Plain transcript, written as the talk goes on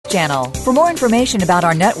channel. For more information about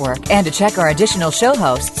our network and to check our additional show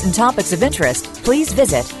hosts and topics of interest, please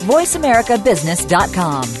visit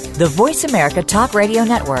voiceamericabusiness.com. The Voice America Talk Radio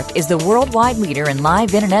Network is the worldwide leader in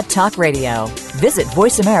live Internet talk radio. Visit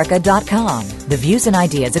voiceamerica.com. The views and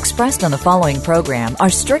ideas expressed on the following program are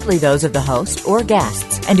strictly those of the host or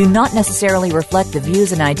guests and do not necessarily reflect the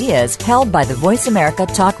views and ideas held by the Voice America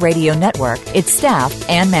Talk Radio Network, its staff,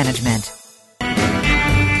 and management.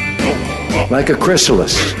 Like a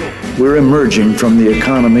chrysalis, we're emerging from the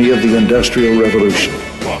economy of the Industrial Revolution.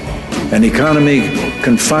 An economy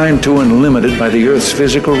confined to and limited by the Earth's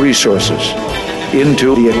physical resources,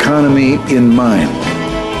 into the economy in mind,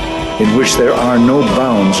 in which there are no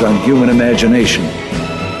bounds on human imagination,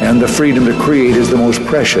 and the freedom to create is the most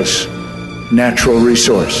precious natural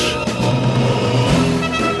resource.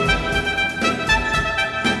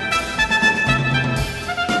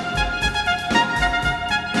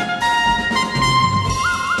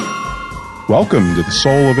 Welcome to the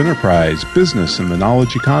Soul of Enterprise, Business and the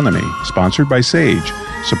Knowledge Economy, sponsored by SAGE,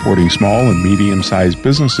 supporting small and medium-sized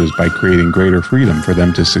businesses by creating greater freedom for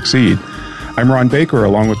them to succeed. I'm Ron Baker,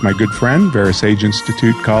 along with my good friend, VeraSage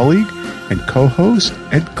Institute colleague, and co-host,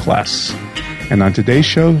 Ed Kless. And on today's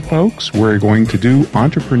show, folks, we're going to do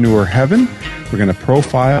Entrepreneur Heaven. We're going to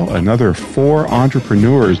profile another 4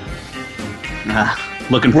 entrepreneurs.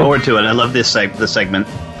 Looking forward to it. I love this segment.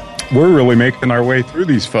 We're really making our way through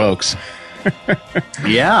these folks.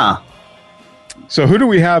 Yeah. So who do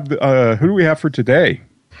we have? Who do we have for today?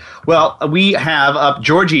 Well, we have up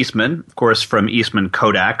George Eastman, of course, from Eastman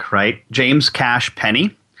Kodak, right? James Cash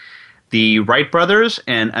Penney, the Wright Brothers,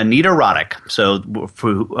 and Anita Roddick, so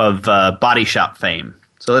of Body Shop fame.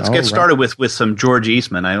 So let's get started with some George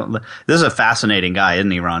Eastman. This is a fascinating guy, isn't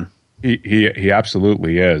he, Ron? He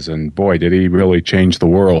absolutely is, and boy, did he really change the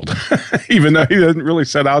world, even though he didn't really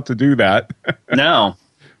set out to do that. No.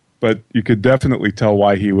 But you could definitely tell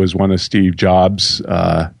why he was one of Steve Jobs'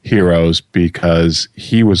 heroes, because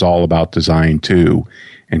he was all about design too,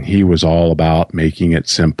 and he was all about making it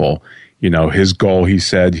simple. You know, his goal, he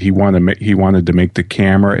said, he wanted to make the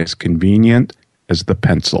camera as convenient as the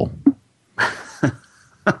pencil.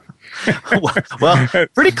 Well,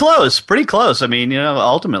 pretty close. I mean,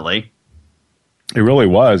 ultimately. It really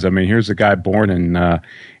was. I mean, here's a guy born in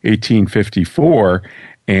 1854.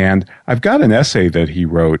 And I've got an essay that he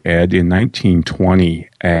wrote, Ed, in 1920,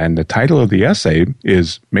 and the title of the essay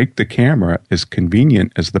is "Make the Camera as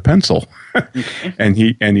Convenient as the Pencil," and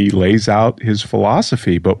he lays out his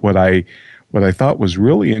philosophy. But what I thought was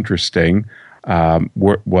really interesting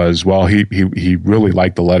was he really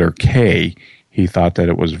liked the letter K. He thought that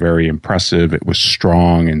it was very impressive. It was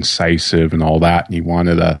strong, incisive, and all that. And he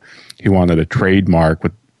wanted a trademark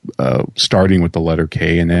with. Starting with the letter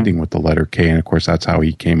K and ending with the letter K. And, of course, that's how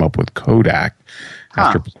he came up with Kodak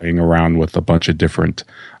after playing around with a bunch of different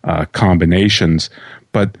combinations.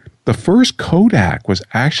 But the first Kodak was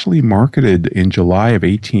actually marketed in July of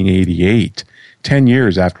 1888, 10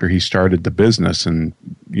 years after he started the business, and,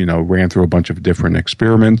 ran through a bunch of different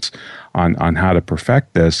experiments on how to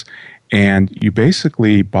perfect this. And you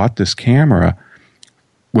basically bought this camera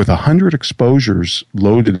with 100 exposures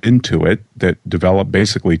loaded into it that developed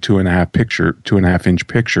basically 2.5-inch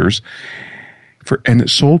pictures, and it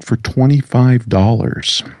sold for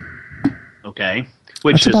 $25. Okay,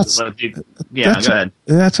 which go ahead.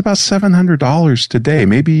 That's about $700 today,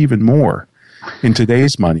 maybe even more in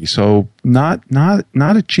today's money. So not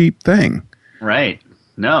a cheap thing, right?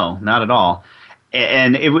 No, not at all.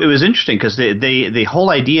 And it was interesting because the whole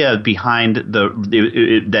idea behind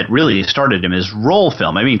that really started him is roll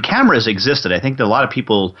film. I mean, cameras existed. I think that a lot of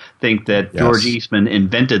people think that George Eastman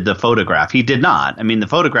invented the photograph. He did not. I mean, the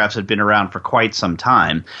photographs had been around for quite some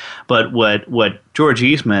time. But what George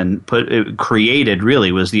Eastman created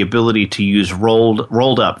really was the ability to use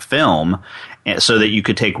rolled up film, so that you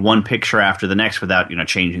could take one picture after the next without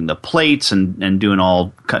changing the plates and doing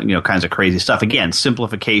all kinds of crazy stuff. Again,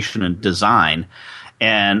 simplification and design.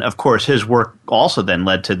 And of course, his work also then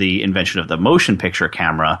led to the invention of the motion picture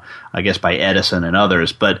camera, I guess by Edison and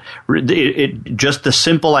others. But it just the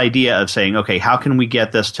simple idea of saying, okay, how can we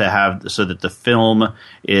get this to have so that the film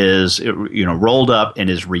is rolled up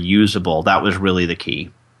and is reusable? That was really the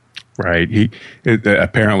key. Right.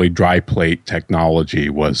 Apparently dry plate technology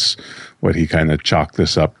was what he kind of chalked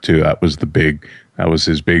this up to. That was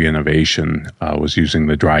his big innovation, was using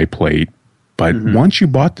the dry plate. But once you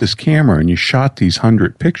bought this camera and you shot these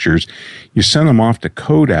 100 pictures, you sent them off to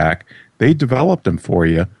Kodak. They developed them for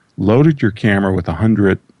you, loaded your camera with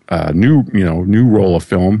 100 new roll of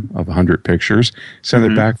film of 100 pictures, sent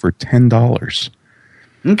it back for $10.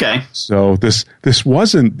 Okay. So this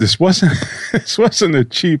wasn't this wasn't a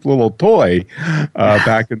cheap little toy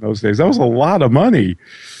back in those days. That was a lot of money.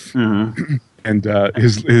 Mm-hmm. And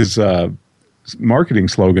his marketing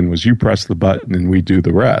slogan was "You press the button and we do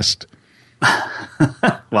the rest."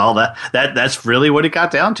 Well, that's really what it got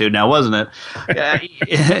down to now, wasn't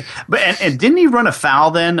it? But didn't he run afoul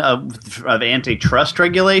then of antitrust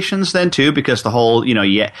regulations then too? Because the whole,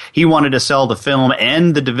 he wanted to sell the film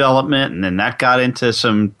and the development, and then that got into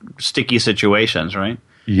some sticky situations, right?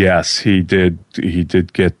 Yes, he did. He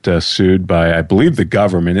did get sued by, I believe, the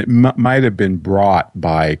government. It might have been brought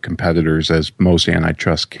by competitors, as most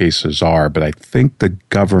antitrust cases are, but I think the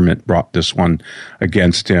government brought this one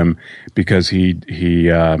against him because he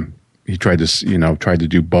tried to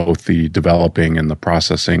do both the developing and the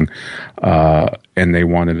processing, and they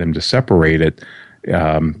wanted him to separate it,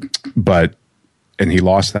 and he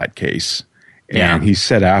lost that case. And he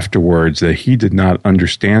said afterwards that he did not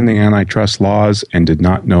understand the antitrust laws and did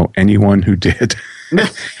not know anyone who did.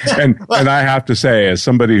 and I have to say, as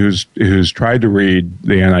somebody who's tried to read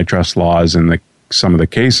the antitrust laws and some of the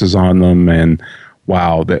cases on them, and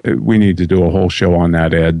wow, we need to do a whole show on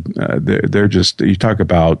that, Ed. They're just, you talk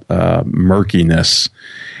about murkiness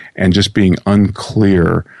and just being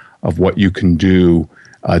unclear of what you can do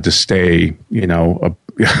to stay,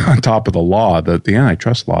 on top of the law. The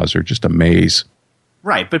antitrust laws are just a maze.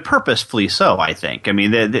 Right, but purposefully so, I think. I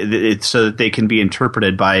mean, it's so that they can be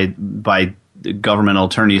interpreted by governmental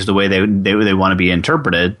attorneys the way they want to be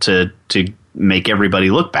interpreted to make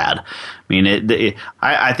everybody look bad. I mean,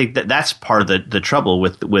 I think that's part of the trouble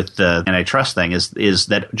with the antitrust thing is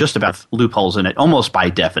that just about loopholes in it almost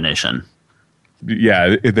by definition.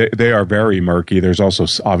 Yeah, they are very murky. There's also,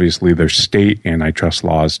 obviously, there's state antitrust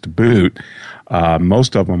laws to boot.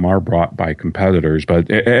 Most of them are brought by competitors. But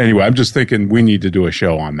anyway, I'm just thinking we need to do a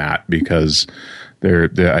show on that because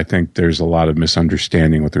I think there's a lot of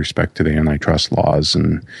misunderstanding with respect to the antitrust laws.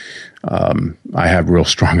 And I have real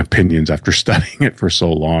strong opinions after studying it for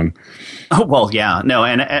so long. Oh, well, yeah. No,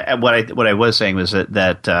 and what I was saying was that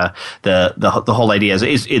the whole idea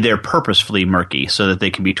is they're purposefully murky so that they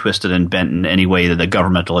can be twisted and bent in any way that the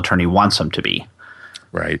governmental attorney wants them to be.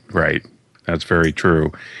 Right. That's very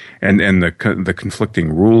true. And the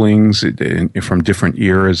conflicting rulings from different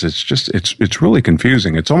eras, it's really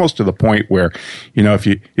confusing. It's almost to the point where,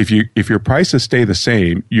 if your prices stay the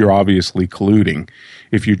same, you're obviously colluding.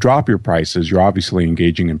 If you drop your prices, you're obviously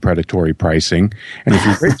engaging in predatory pricing. And if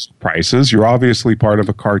you raise prices, you're obviously part of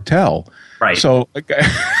a cartel. Right. So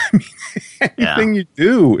anything you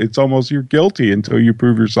do, it's almost you're guilty until you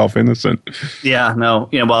prove yourself innocent. Yeah, no.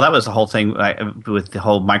 Well, that was the whole thing with the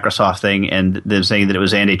whole Microsoft thing and them saying that it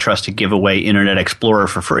was antitrust to give away Internet Explorer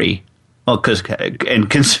for free. Well,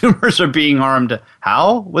 and consumers are being harmed.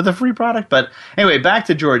 How? With a free product? But anyway, back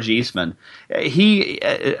to George Eastman. He,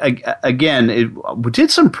 again,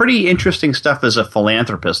 did some pretty interesting stuff as a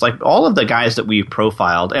philanthropist. Like all of the guys that we've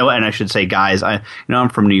profiled, and I should say guys, I'm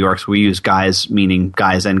from New York, so we use guys meaning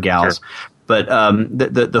guys and gals. Sure. But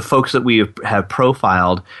the folks that we have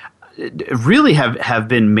profiled really have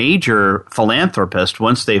been major philanthropists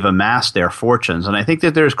once they've amassed their fortunes. And I think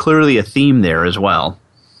that there's clearly a theme there as well.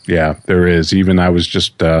 Yeah, there is. Even I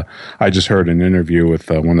just heard an interview with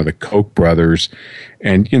one of the Koch brothers,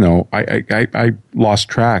 and I lost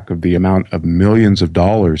track of the amount of millions of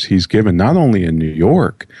dollars he's given, not only in New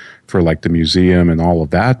York for like the museum and all of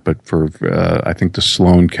that, but for I think the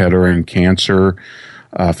Sloan Kettering Cancer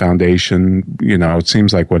Foundation. It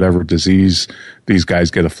seems like whatever disease these guys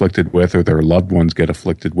get afflicted with or their loved ones get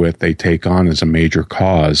afflicted with, they take on as a major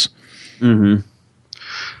cause. Mm-hmm.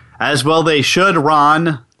 As well they should,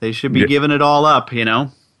 Ron. They should be giving it all up, Yeah,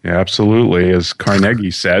 absolutely. As Carnegie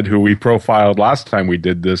said, who we profiled last time we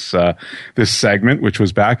did this segment, which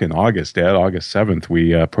was back in August, August 7th,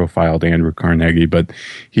 we profiled Andrew Carnegie, but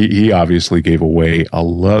he obviously gave away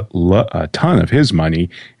a ton of his money,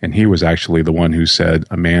 and he was actually the one who said,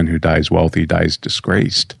 a man who dies wealthy dies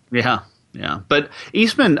disgraced. Yeah. Yeah, but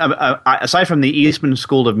Eastman, aside from the Eastman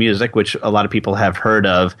School of Music, which a lot of people have heard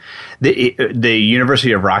of, the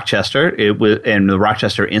University of Rochester, and the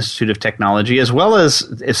Rochester Institute of Technology, as well as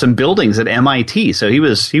some buildings at MIT. So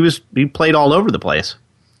he played all over the place.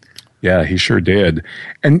 Yeah, he sure did.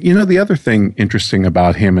 And, the other thing interesting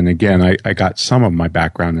about him, and again, I got some of my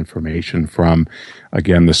background information from,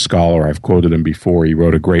 again, the scholar. I've quoted him before. He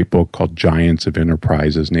wrote a great book called Giants of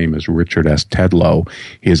Enterprise. His name is Richard S. Tedlow.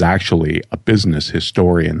 He is actually a business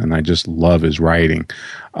historian, and I just love his writing.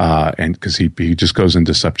 And because he just goes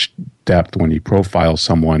into such depth when he profiles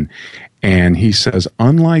someone. And he says,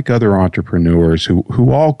 unlike other entrepreneurs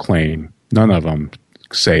who all claim, none of them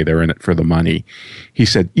say they're in it for the money. He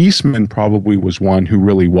said Eastman probably was one who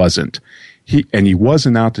really wasn't. He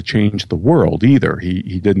wasn't out to change the world either.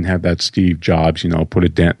 He didn't have that Steve Jobs, put a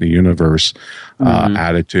dent in the universe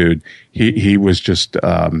attitude. He was just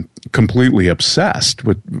completely obsessed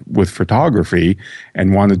with photography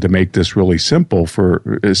and wanted to make this really simple,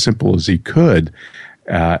 for as simple as he could.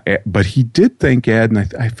 But he did think, Ed,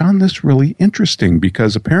 and I found this really interesting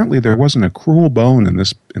because apparently there wasn't a cruel bone in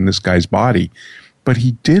this guy's body, but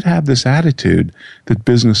he did have this attitude that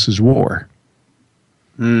business is war.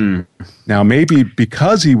 Now, maybe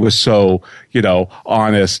because he was so,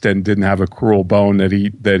 honest and didn't have a cruel bone that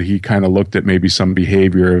he kind of looked at maybe some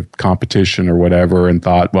behavior of competition or whatever and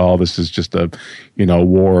thought, well, this is just a,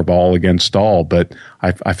 war of all against all. But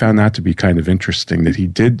I found that to be kind of interesting that he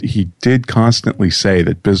did constantly say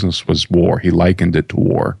that business was war. He likened it to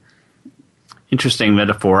war. Interesting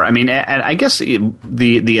metaphor. I mean, and I guess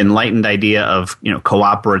the enlightened idea of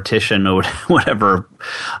cooperation or whatever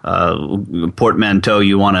portmanteau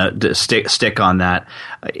you want to stick on that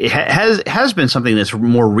has been something that's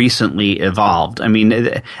more recently evolved. I mean,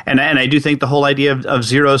 and I do think the whole idea of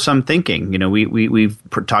zero sum thinking. We've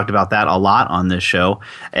talked about that a lot on this show,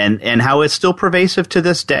 and how it's still pervasive to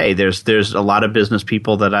this day. There's a lot of business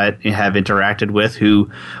people that I have interacted with who,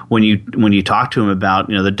 when you talk to them about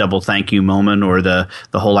the double thank you moment, or the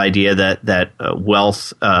whole idea that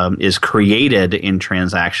wealth is created in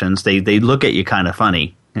transactions, they look at you kind of funny,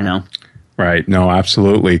 Right. No,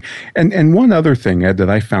 absolutely. And one other thing, Ed, that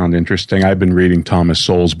I found interesting, I've been reading Thomas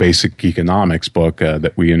Sowell's Basic Economics book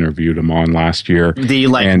that we interviewed him on last year. The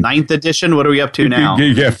 9th edition? What are we up to now?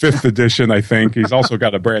 Yeah, 5th edition, I think. He's also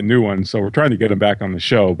got a brand new one, so we're trying to get him back on the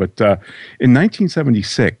show. But in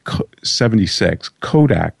 1976,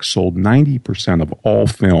 Kodak sold 90% of all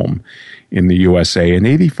film in the USA and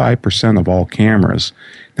 85% of all cameras.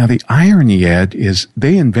 Now, the irony, Ed, is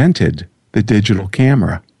they invented the digital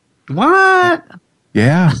camera. What?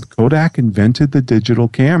 Yeah, Kodak invented the digital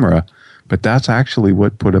camera, but that's actually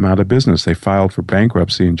what put them out of business. They filed for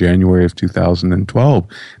bankruptcy in January of 2012.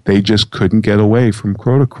 They just couldn't get away from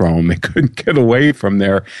Kodachrome. They couldn't get away from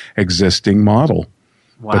their existing model.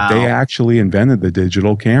 Wow. But they actually invented the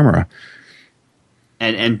digital camera.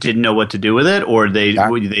 And didn't know what to do with it, or they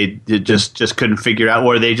just couldn't figure it out,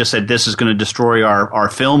 or they just said, this is going to destroy our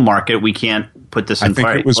film market. We can't put this in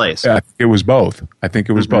place. I think it was both. I think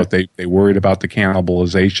it was both. They worried about the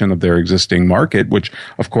cannibalization of their existing market, which,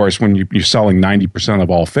 of course, when you're selling 90% of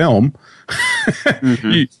all film,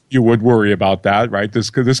 you would worry about that, right?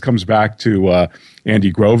 This comes back to Andy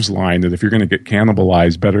Grove's line that if you're going to get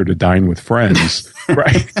cannibalized, better to dine with friends,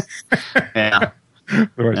 right? Yeah.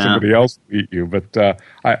 Or somebody else will eat you. But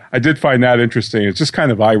I did find that interesting. It's just kind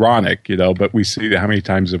of ironic, but we see how many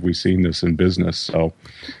times have we seen this in business? So,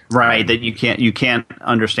 right, that you can't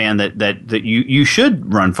understand that you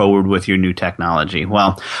should run forward with your new technology.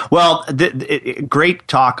 Well, great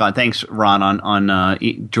talk on. Thanks, Ron,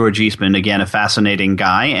 on George Eastman. Again, a fascinating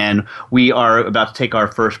guy, and we are about to take our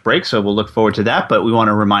first break, so we'll look forward to that. But we want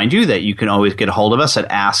to remind you that you can always get a hold of us at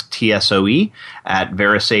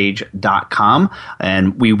asktsoe@verisage.com.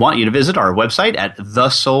 And we want you to visit our website at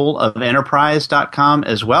thesoulofenterprise.com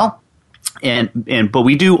as well. But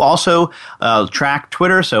we do also track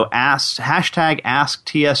Twitter, so hashtag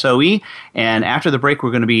AskTSOE. And after the break,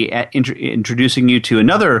 we're going to be introducing you to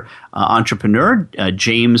another entrepreneur,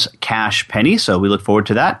 James Cash Penney. So we look forward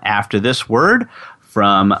to that after this word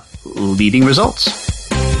from Leading Results.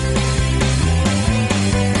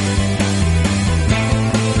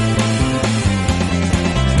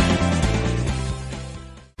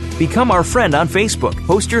 Become our friend on Facebook.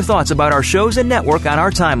 Post your thoughts about our shows and network on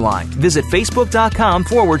our timeline. Visit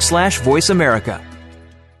Facebook.com/Voice America.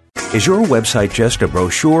 Is your website just a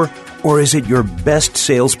brochure, or is it your best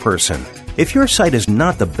salesperson? If your site is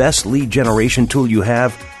not the best lead generation tool you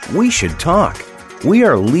have, we should talk. We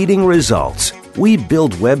are Leading Results. We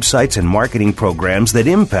build websites and marketing programs that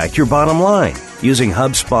impact your bottom line. Using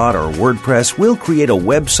HubSpot or WordPress, we'll create a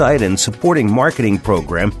website and supporting marketing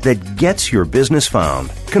program that gets your business found,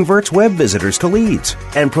 converts web visitors to leads,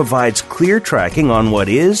 and provides clear tracking on what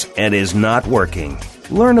is and is not working.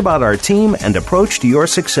 Learn about our team and approach to your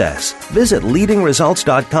success. Visit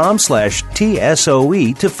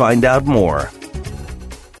leadingresults.com/TSOE to find out more.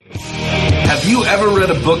 Have you ever read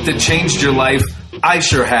a book that changed your life? I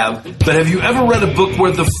sure have. But have you ever read a book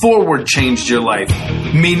where the foreword changed your life?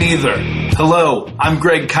 Me neither. Hello, I'm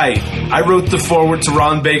Greg Kite. I wrote the foreword to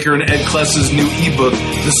Ron Baker and Ed Kless's new ebook,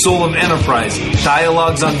 The Soul of Enterprise,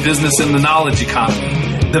 Dialogues on Business and the Knowledge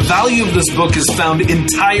Economy. The value of this book is found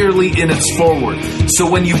entirely in its foreword. So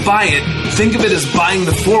when you buy it, think of it as buying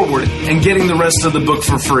the foreword and getting the rest of the book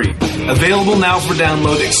for free. Available now for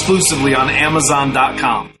download exclusively on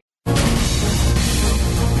Amazon.com.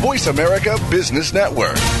 Voice America Business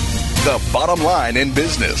Network, the bottom line in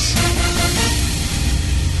business.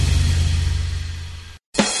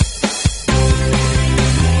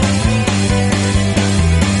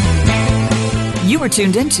 You were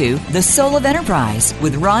tuned into The Soul of Enterprise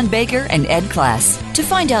with Ron Baker and Ed Kless. To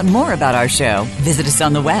find out more about our show, visit us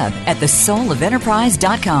on the web at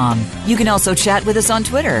thesoulofenterprise.com. You can also chat with us on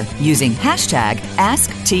Twitter using hashtag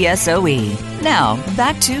AskTSOE. Now,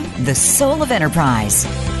 back to The Soul of Enterprise.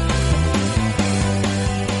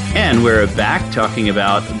 And we're back talking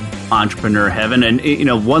about entrepreneur heaven. And,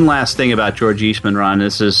 one last thing about George Eastman, Ron,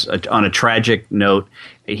 this is on a tragic note.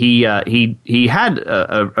 He had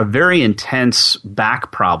a very intense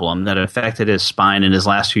back problem that affected his spine in his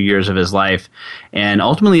last few years of his life, and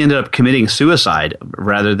ultimately ended up committing suicide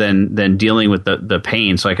rather than dealing with the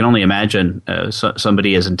pain. So I can only imagine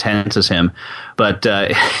somebody as intense as him. But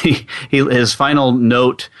his final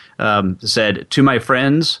note said, "To my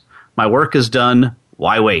friends, my work is done.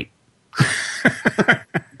 Why wait?"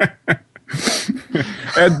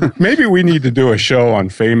 And maybe we need to do a show on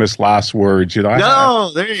famous last words. There you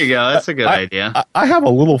go. That's a good idea. I have a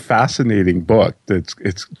little fascinating book it's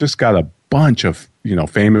just got a bunch of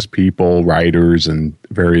famous people, writers, and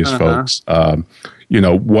various folks.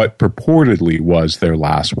 What purportedly was their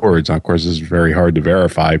last words. Now, of course, this is very hard to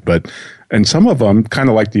verify, and some of them, kind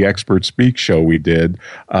of like the Expert Speak show we did,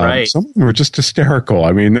 some of them were just hysterical.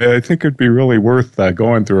 I mean, I think it'd be really worth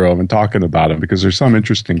going through them and talking about them because there's some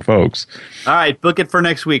interesting folks. All right, book it for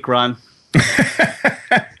next week, Ron.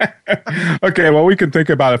 Okay, well, we can think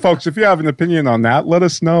about it. Folks, if you have an opinion on that, let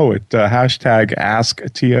us know at hashtag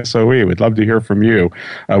AskTSOE. We'd love to hear from you.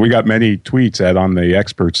 We got many tweets, Ed, on the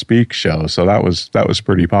Expert Speak show, so that was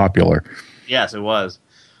pretty popular. Yes, it was.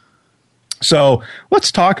 So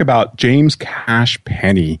let's talk about James Cash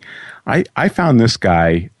Penney. I found this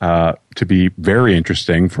guy to be very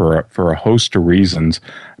interesting for a host of reasons.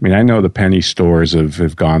 I mean, I know the penny stores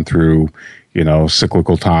have gone through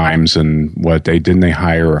cyclical times, and they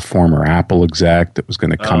hire a former Apple exec that was going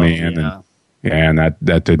to come in, and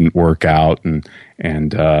that didn't work out, and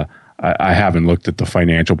I haven't looked at the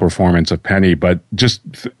financial performance of Penny, but just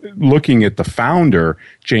looking at the founder,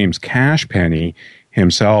 James Cash Penney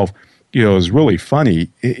himself, is really funny.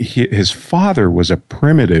 His father was a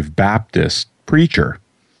primitive Baptist preacher.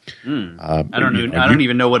 I don't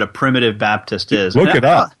even know what a primitive Baptist is. Look it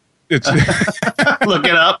up. Look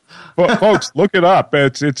it up. Well, folks, look it up.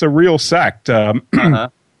 It's a real sect.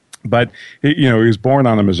 But he was born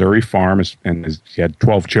on a Missouri farm, and he had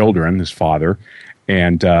 12 children. His father,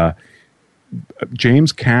 and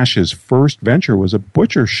James Cash's first venture was a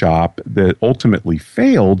butcher shop that ultimately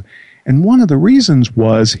failed. And one of the reasons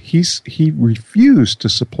was he refused to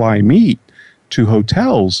supply meat to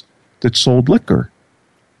hotels that sold liquor.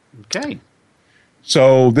 Okay.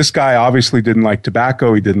 So this guy obviously didn't like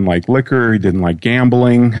tobacco. He didn't like liquor. He didn't like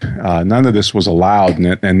gambling. None of this was allowed,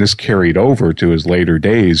 and this carried over to his later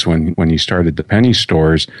days when he started the penny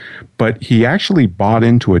stores. But he actually bought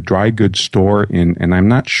into a dry goods store and I'm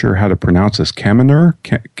not sure how to pronounce this, Kemmerer,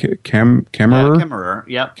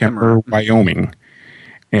 Wyoming.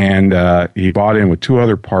 And he bought in with two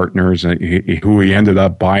other partners who he ended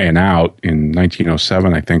up buying out in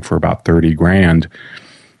 1907, I think, for about $30,000,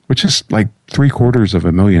 which is like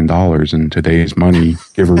 $750,000 in today's money,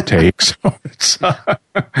 give or take. So it's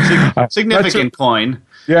significant coin.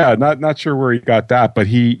 Yeah, not sure where he got that, but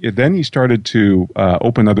then he started to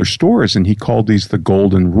open other stores, and he called these the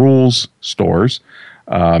Golden Rules stores.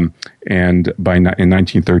 And in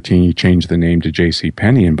 1913, he changed the name to J.C.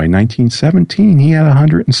 Penney, and by 1917, he had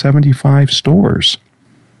 175 stores.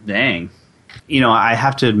 Dang. I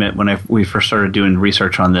have to admit, when we first started doing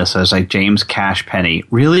research on this, I was like, James Cash Penney.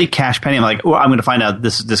 Really? Cash Penney? I'm like, I'm going to find out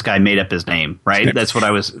this guy made up his name, right? That's what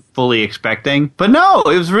I was fully expecting. But no,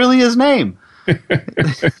 it was really his name.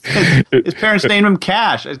 His parents named him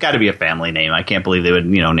Cash. It's got to be a family name. I can't believe they would,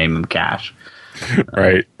 name him Cash.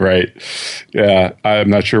 Right. Yeah, I'm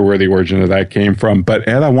not sure where the origin of that came from, but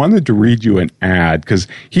Ed, I wanted to read you an ad because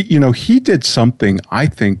he did something I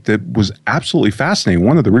think that was absolutely fascinating.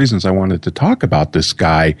 One of the reasons I wanted to talk about this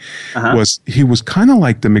guy was he was kind of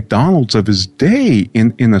like the McDonald's of his day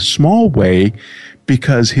in a small way,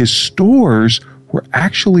 because his stores were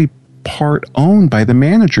actually part owned by the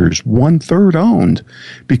managers, 1/3 owned,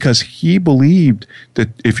 because he believed that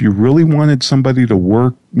if you really wanted somebody to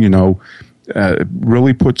work,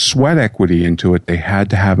 really put sweat equity into it, they had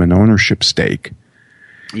to have an ownership stake.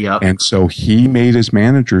 Yep. And so he made his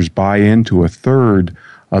managers buy into a third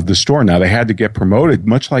of the store. Now, they had to get promoted,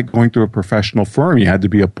 much like going through a professional firm. You had to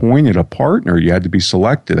be appointed a partner. You had to be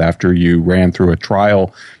selected after you ran through a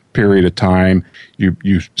trial period of time.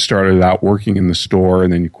 You started out working in the store,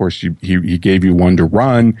 and then, of course, he gave you one to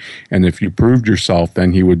run. And if you proved yourself,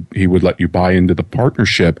 then he would let you buy into the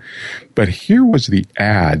partnership. But here was the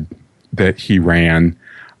ad that he ran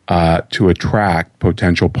to attract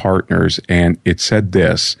potential partners, and it said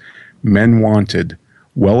this: men wanted,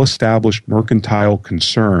 well-established mercantile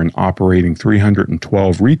concern operating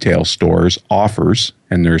 312 retail stores offers,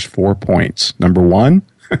 and there's 4 points. Number 1,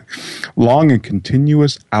 long and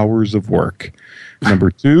continuous hours of work.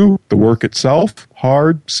 Number 2, the work itself,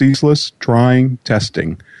 hard, ceaseless, trying,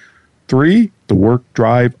 testing. 3, the work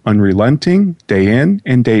drive unrelenting, day in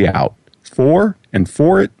and day out. 4, and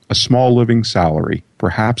for it, a small living salary,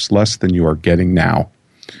 perhaps less than you are getting now.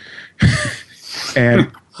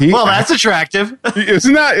 And well, that's attractive.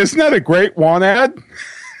 Isn't that a great want ad?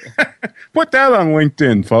 Put that on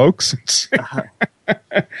LinkedIn, folks.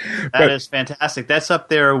 That is fantastic. That's up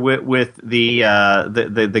there with the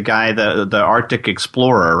guy, the Arctic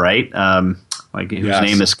explorer, right? Whose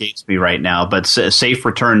name escapes me right now, but safe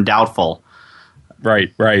return doubtful.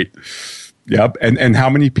 Right. Yep. And how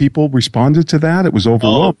many people responded to that? It was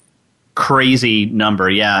overwhelming. Crazy number,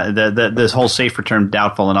 yeah. This whole safe return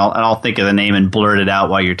doubtful, and I'll think of the name and blurt it out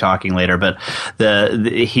while you're talking later. But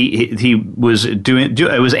he was doing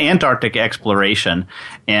it was Antarctic exploration,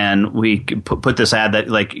 and we put this ad that,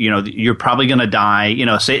 like, you're probably going to die,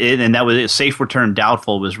 and that was safe return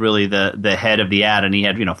doubtful was really the head of the ad, and he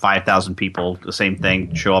had 5,000 people, the same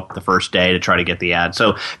thing, show up the first day to try to get the ad.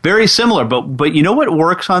 So very similar, but you know what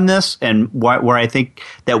works on this, and where I think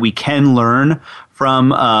that we can learn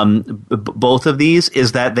from both of these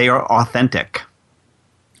is that they are authentic.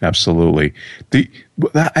 Absolutely.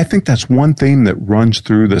 I think that's one thing that runs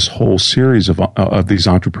through this whole series of these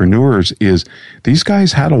entrepreneurs is these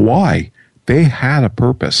guys had a why. They had a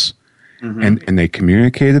purpose, and they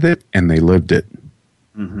communicated it and they lived it.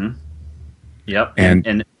 Mm-hmm. Yep.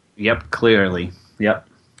 And yep, clearly. Yep.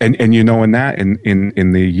 And in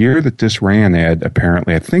the year that this ran, Ed,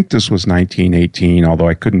 apparently, I think this was 1918, although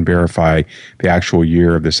I couldn't verify the actual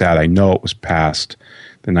year of this ad. I know it was past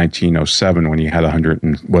the 1907 when he had 100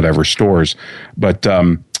 and whatever stores, but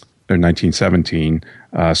or 1917.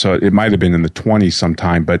 So it might have been in the 20s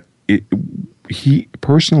sometime, but he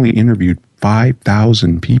personally interviewed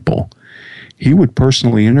 5,000 people. He would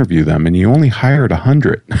personally interview them, and he only hired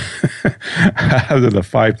 100 out of the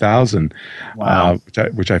 5,000, wow.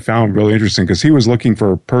 Which I found really interesting because he was looking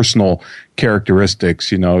for personal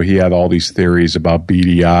characteristics. He had all these theories about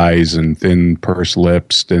beady eyes and thin pursed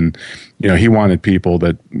lips, and he wanted people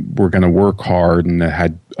that were going to work hard and that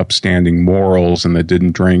had upstanding morals and that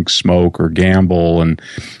didn't drink, smoke, or gamble and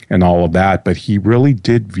all of that. But he really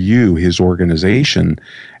did view his organization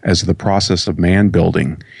as the process of man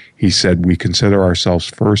building. He said, we consider ourselves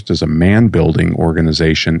first as a man-building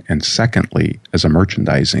organization and secondly as a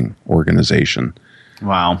merchandising organization.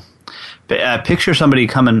 Wow. Picture somebody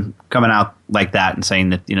coming out like that and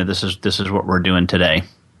saying that, this is what we're doing today.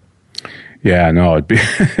 Yeah, no, it'd be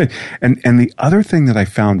and the other thing that I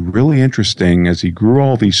found really interesting as he grew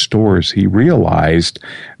all these stores, he realized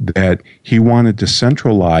that he wanted to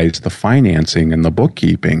centralize the financing and the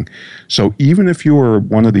bookkeeping. So even if you were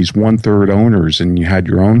one of these 1/3 owners and you had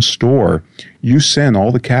your own store, you sent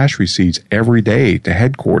all the cash receipts every day to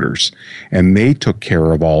headquarters, and they took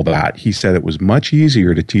care of all that. He said it was much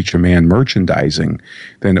easier to teach a man merchandising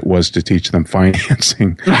than it was to teach them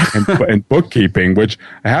financing and bookkeeping, which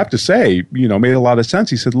I have to say, made a lot of sense.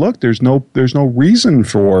 He said, look, there's no reason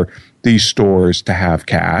for these stores to have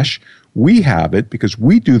cash. We have it because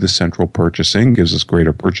we do the central purchasing, gives us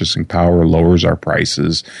greater purchasing power, lowers our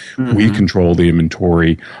prices. Mm-hmm. We control the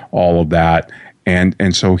inventory, all of that.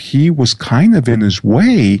 And so he was kind of in his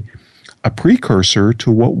way a precursor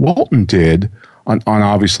to what Walton did on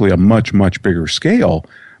obviously a much, much bigger scale.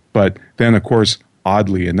 But then, of course,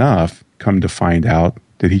 oddly enough, come to find out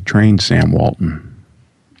that he trained Sam Walton.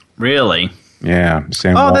 Really? Yeah.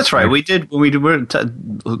 Sam Walton. That's right. We did when we were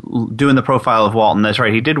doing the profile of Walton. That's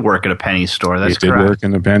right. He did work at a Penny's store. That's correct. He did work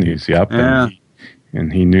in the Penny's. Yep. Yeah.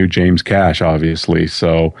 And he knew James Cash, obviously.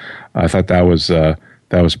 So I thought that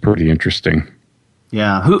was pretty interesting.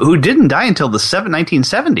 Yeah. Who didn't die until the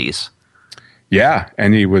 1970s. Yeah,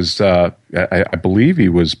 and he was. I believe he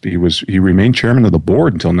remained chairman of the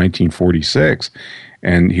board until 1946,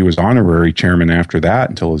 and he was honorary chairman after that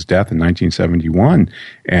until his death in 1971.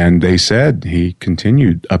 And they said he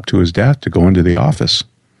continued up to his death to go into the office.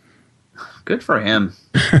 Good for him.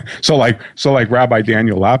 So like Rabbi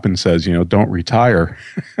Daniel Lapin says, don't retire.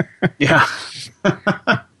 Yeah.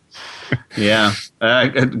 Yeah.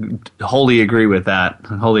 I wholly agree with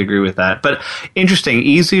that. But interesting,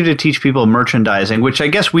 easier to teach people merchandising, which I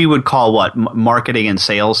guess we would call what? Marketing and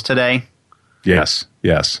sales today? Yes.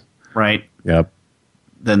 Right? Yep.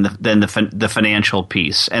 Than the financial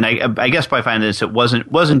piece. And I guess by finding this, it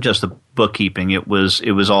wasn't just the bookkeeping. It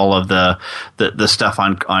was all of the stuff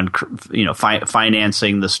on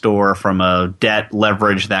financing the store from a debt,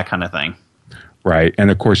 leverage, that kind of thing. Right. And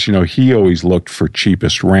of course, he always looked for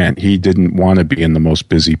cheapest rent. He didn't want to be in the most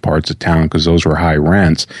busy parts of town because those were high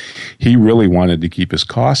rents. He really wanted to keep his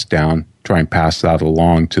costs down, try and pass that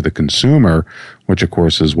along to the consumer, which of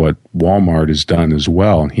course is what Walmart has done as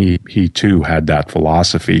well. And he too had that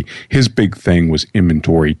philosophy. His big thing was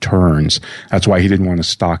inventory turns. That's why he didn't want to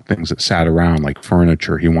stock things that sat around like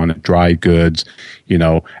furniture. He wanted dry goods,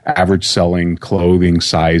 average selling clothing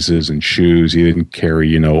sizes and shoes. He didn't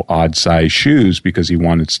carry, odd size shoes because he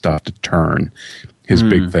wanted stuff to turn. His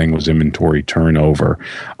big thing was inventory turnover.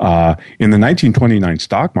 In the 1929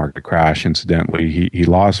 stock market crash, incidentally, he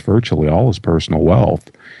lost virtually all his personal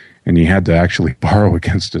wealth, and he had to actually borrow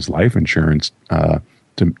against his life insurance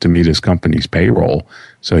to meet his company's payroll.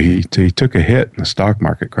 So he took a hit in the stock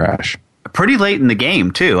market crash. Pretty late in the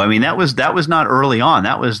game too. I mean, that was not early on.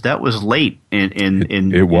 That was late in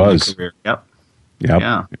it was. The career. Yep.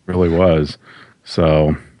 Yeah, it really was.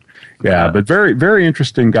 So. Yeah, but very, very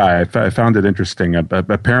interesting guy. I found it interesting.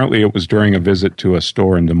 Apparently, it was during a visit to a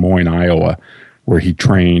store in Des Moines, Iowa, where he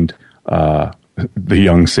trained the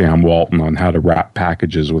young Sam Walton on how to wrap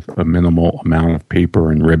packages with a minimal amount of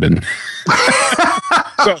paper and ribbon.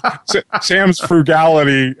 so Sam's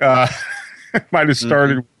frugality might have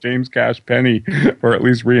started with James Cash Penney, or at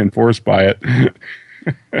least reinforced by it.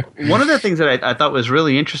 One of the things that I thought was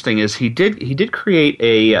really interesting is he did create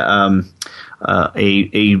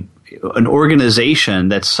an organization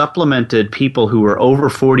that supplemented people who were over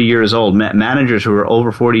 40 years old, managers who were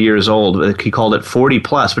over 40 years old. He called it 40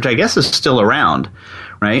 plus, which I guess is still around,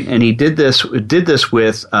 right? And he did this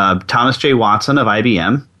with Thomas J. Watson of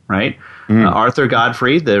IBM, right? Arthur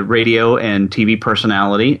Godfrey, the radio and TV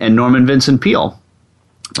personality, and Norman Vincent Peale.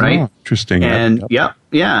 Right. Oh, interesting. And yeah.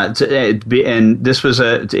 And this was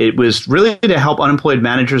it was really to help unemployed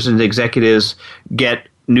managers and executives get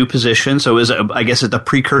new positions. So it was, I guess, it's the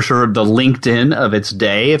precursor of the LinkedIn of its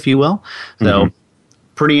day, if you will. So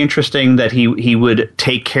pretty interesting that he would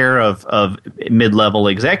take care of mid-level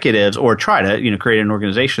executives, or try to create an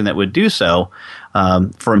organization that would do so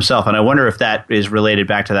for himself. And I wonder if that is related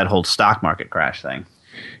back to that whole stock market crash thing.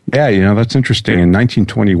 Yeah, that's interesting. In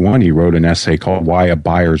 1921, he wrote an essay called Why a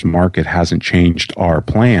Buyer's Market Hasn't Changed Our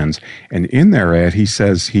Plans. And in there, Ed, he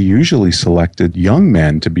says he usually selected young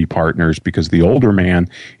men to be partners because the older man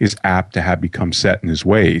is apt to have become set in his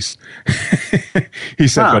ways. He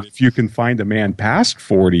said, but if you can find a man past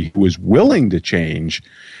 40 who is willing to change,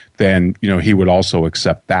 then, he would also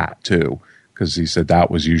accept that too. Because he said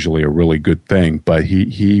that was usually a really good thing. But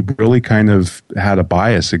he really kind of had a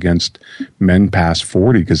bias against men past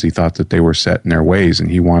 40 because he thought that they were set in their ways,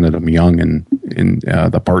 and he wanted them young in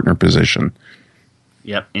the partner position.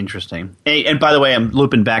 Yep, interesting. Hey, and by the way, I'm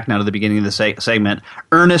looping back now to the beginning of the segment.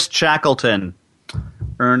 Ernest Shackleton.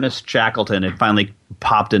 It finally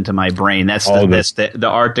popped into my brain. That's the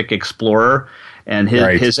Arctic explorer. And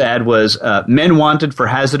his ad was, men wanted for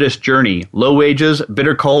hazardous journey, low wages,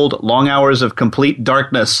 bitter cold, long hours of complete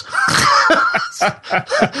darkness.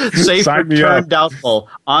 Safe return doubtful,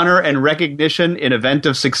 honor and recognition in event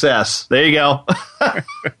of success. There you go.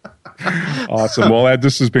 Awesome. Well, Ed,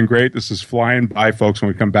 this has been great. This is flying by, folks. When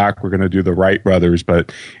we come back, we're going to do the Wright Brothers.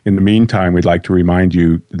 But in the meantime, we'd like to remind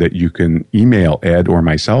you that you can email Ed or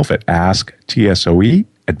myself at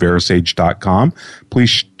asktsoe@verisage.com.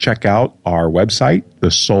 Please check out our website,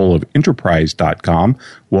 thesoulofenterprise.com.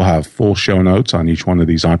 We'll have full show notes on each one of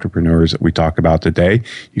these entrepreneurs that we talk about today.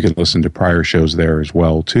 You can listen to prior shows there as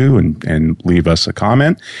well, too, and leave us a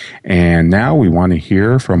comment. And now we want to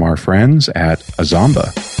hear from our friends at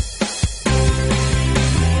Azamba.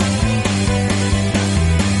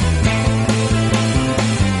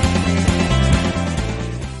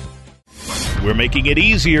 We're making it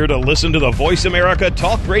easier to listen to the Voice America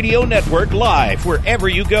Talk Radio Network live wherever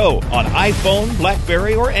you go on iPhone,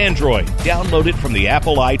 BlackBerry, or Android. Download it from the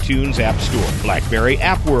Apple iTunes App Store, BlackBerry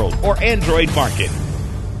App World, or Android Market.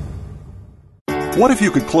 What if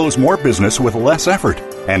you could close more business with less effort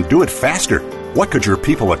and do it faster? What could your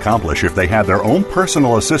people accomplish if they had their own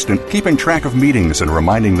personal assistant keeping track of meetings and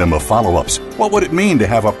reminding them of follow-ups? What would it mean to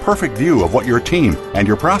have a perfect view of what your team and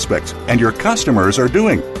your prospects and your customers are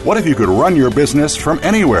doing? What if you could run your business from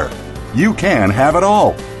anywhere? You can have it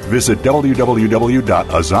all. Visit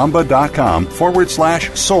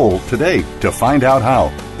www.azamba.com/soul today to find out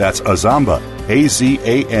how. That's Azamba,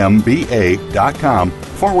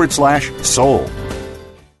 azamba.com/soul.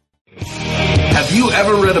 Have you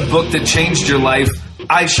ever read a book that changed your life?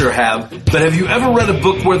 I sure have. But have you ever read a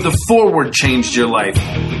book where the foreword changed your life?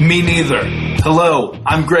 Me neither. Hello,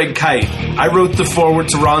 I'm Greg Kite. I wrote the foreword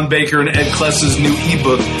to Ron Baker and Ed Kless's new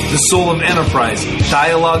ebook, The Soul of Enterprise,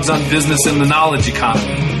 Dialogues on Business and the Knowledge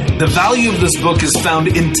Economy. The value of this book is found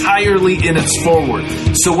entirely in its foreword.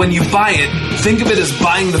 So when you buy it, think of it as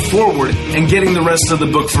buying the foreword and getting the rest of the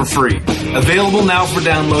book for free. Available now for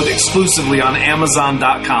download exclusively on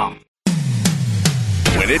Amazon.com.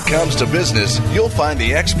 When it comes to business, you'll find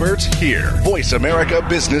the experts here. Voice America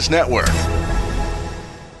Business Network.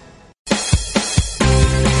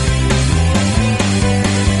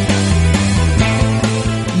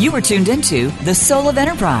 You are tuned into The Soul of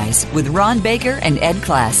Enterprise with Ron Baker and Ed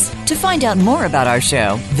Kless. To find out more about our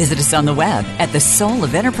show, visit us on the web at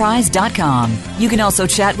thesoulofenterprise.com. You can also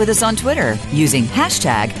chat with us on Twitter using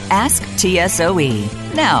hashtag AskTSOE.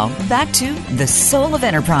 Now, back to The Soul of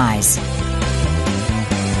Enterprise.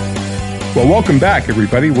 Well, welcome back,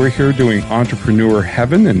 everybody. We're here doing Entrepreneur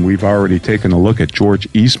Heaven, and we've already taken a look at George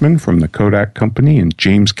Eastman from the Kodak Company and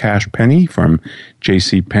James Cash Penney from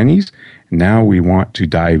J.C. Penney's. Now we want to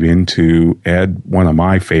dive into, Ed, one of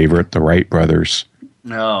my favorite, the Wright Brothers.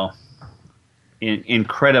 Oh,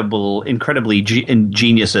 incredibly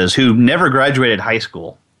geniuses who never graduated high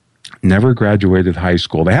school. Never graduated high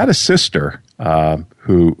school. They had a sister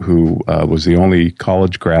who was the only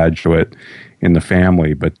college graduate in the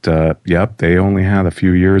family, but they only had a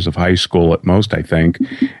few years of high school at most, I think.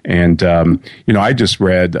 And I just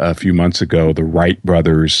read a few months ago The Wright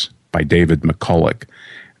Brothers by David McCulloch,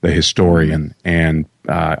 the historian, and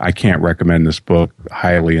I can't recommend this book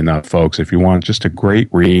highly enough, folks. If you want just a great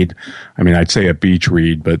read, I mean, I'd say a beach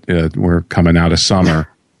read, but we're coming out of summer.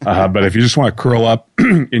 But if you just want to curl up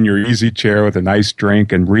in your easy chair with a nice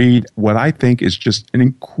drink and read what I think is just an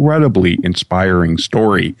incredibly inspiring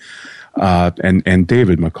story, and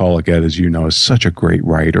David McCulloch, Ed, as you know, is such a great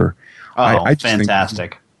writer. I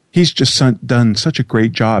fantastic! He's just done such a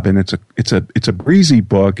great job, and it's a breezy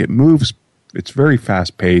book. It moves. It's very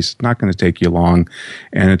fast paced, not going to take you long,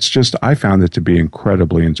 and it's just, I found it to be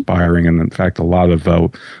incredibly inspiring. And in fact, a lot of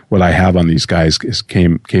what I have on these guys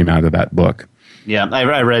came out of that book. Yeah,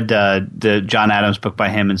 I read the John Adams book by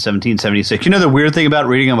him in 1776. You know, the weird thing about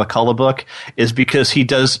reading a McCulloch book is because he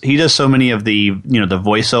does so many of the the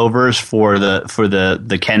voiceovers for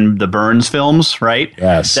the Burns films, right?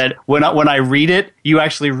 Yes. That when I read it, you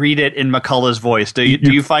actually read it in McCulloch's voice. Do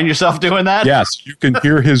you find yourself doing that? Yes, you can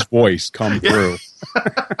hear his voice come through.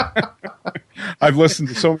 I've listened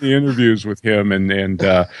to so many interviews with him, and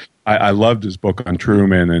I loved his book on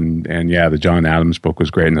Truman, and yeah, the John Adams book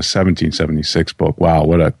was great, and the 1776 book. Wow,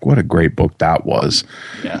 what a great book that was.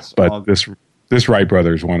 Yes, but this Wright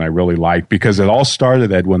Brothers one I really liked because it all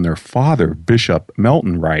started, Ed, when their father, Bishop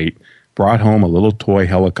Melton Wright, brought home a little toy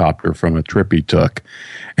helicopter from a trip he took.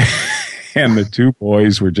 And the two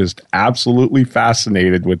boys were just absolutely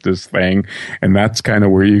fascinated with this thing, and that's kind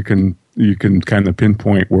of where you can kind of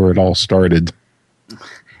pinpoint where it all started.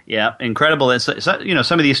 Yeah, incredible. It's,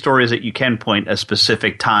 some of these stories that you can point a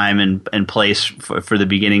specific time and place for the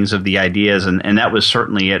beginnings of the ideas, and that was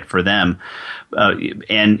certainly it for them.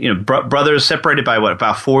 Brothers separated by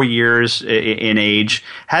about 4 years in age,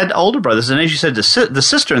 had older brothers, and as you said, the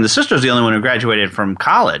sister is the only one who graduated from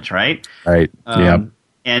college, right? Right. Yeah.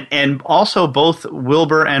 And also both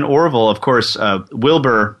Wilbur and Orville, of course,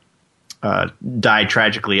 Wilbur died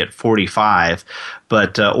tragically at 45,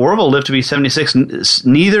 but Orville lived to be 76.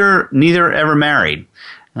 Neither ever married.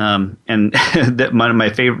 And that my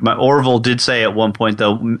favorite, Orville did say at one point,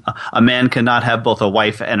 though, a man cannot have both a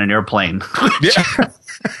wife and an airplane.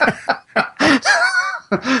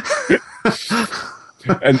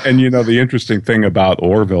 And the interesting thing about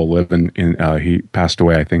Orville living in he passed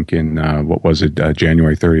away, I think, in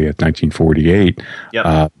January 30th, 1948.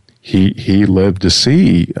 Yep. He lived to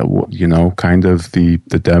see kind of the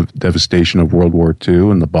devastation of World War II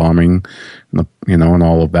and the bombing, and and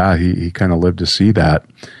all of that. He kind of lived to see that,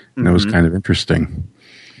 and it was kind of interesting.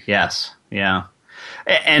 Yes, yeah.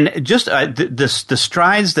 And just the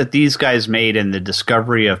strides that these guys made in the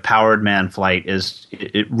discovery of powered manned flight is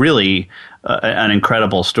really an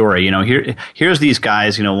incredible story. Here's these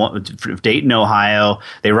guys, Dayton, Ohio.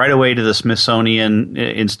 They right away to the Smithsonian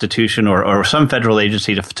Institution or some federal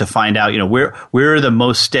agency to find out, where are the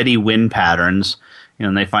most steady wind patterns.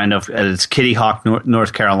 And they find out it's Kitty Hawk,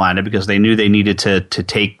 North Carolina, because they knew they needed to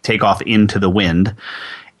take off into the wind.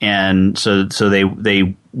 And so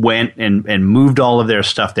they went and moved all of their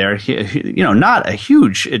stuff there. Not a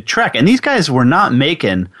huge trek. And these guys were not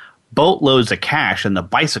making boatloads of cash in the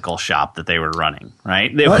bicycle shop that they were running,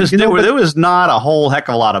 right? There was not a whole heck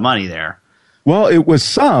of a lot of money there. Well, it was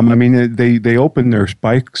some. I mean, they opened their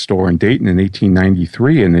bike store in Dayton in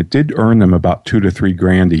 1893, and it did earn them about $2,000 to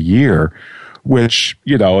 $3,000 a year, which,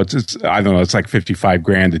 it's I don't know, it's like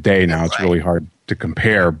 $55,000 a day now. It's really hard to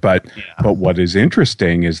compare. But what is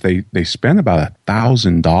interesting is they spent about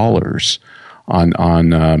 $1,000 on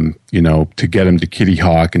to get him to Kitty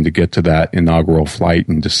Hawk and to get to that inaugural flight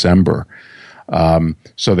in December.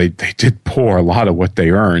 So they did pour a lot of what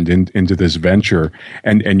they earned into this venture.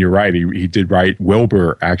 And you're right, he did write.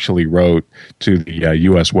 Wilbur actually wrote to the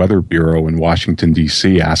U.S. Weather Bureau in Washington,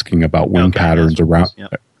 D.C. asking about wind patterns around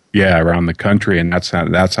the country, and that's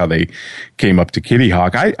how they came up to Kitty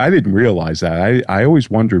Hawk. I didn't realize that. I always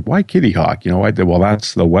wondered, why Kitty Hawk? Well,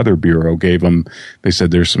 that's the Weather Bureau gave them. They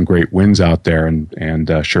said there's some great winds out there,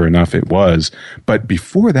 and sure enough, it was. But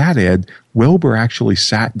before that, Ed, Wilbur actually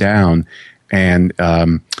sat down. And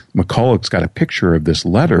McCulloch's got a picture of this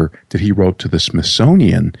letter that he wrote to the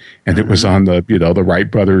Smithsonian, and it was on the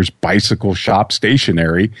Wright Brothers bicycle shop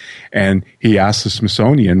stationery. And he asked the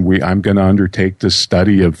Smithsonian, "I'm going to undertake this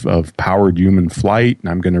study of powered human flight,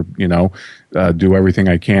 and I'm going to do everything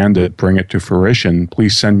I can to bring it to fruition.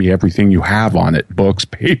 Please send me everything you have on it, books,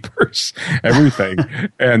 papers, everything."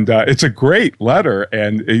 And it's a great letter,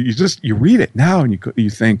 and you read it now, and you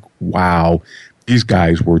think, wow. These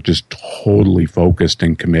guys were just totally focused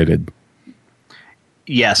and committed.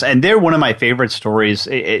 Yes, and they're one of my favorite stories.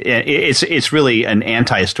 It's really an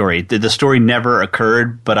anti-story. The story never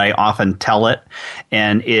occurred, but I often tell it.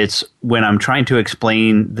 And it's when I'm trying to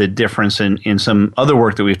explain the difference in some other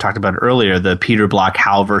work that we've talked about earlier, the Peter Block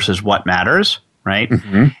How versus What Matters, right?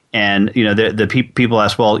 Mm-hmm. And, the people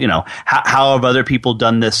ask, well, how have other people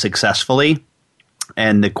done this successfully?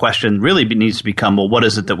 And the question really needs to become, well, what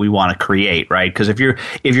is it that we want to create, right? Because if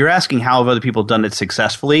you're asking how have other people done it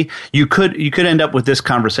successfully, you could end up with this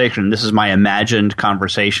conversation. This is my imagined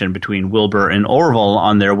conversation between Wilbur and Orville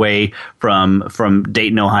on their way from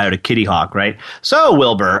Dayton, Ohio to Kitty Hawk, right? So,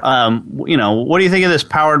 Wilbur, what do you think of this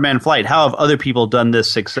powered manned flight? How have other people done this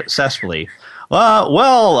successfully? Well,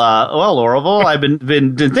 Orville, I've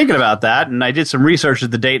been thinking about that, and I did some research at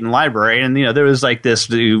the Dayton Library, and there was like this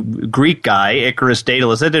Greek guy, Icarus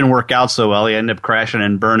Daedalus. That didn't work out so well. He ended up crashing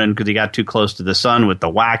and burning because he got too close to the sun with the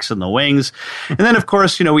wax in the wings. And then, of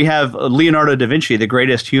course, we have Leonardo da Vinci, the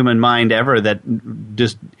greatest human mind ever.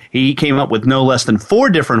 He came up with no less than 4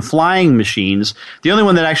 different flying machines. The only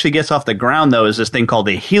one that actually gets off the ground, though, is this thing called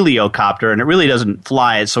the heliocopter, and it really doesn't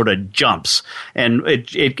fly. It sort of jumps, and it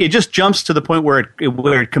just jumps to the point where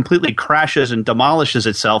it completely crashes and demolishes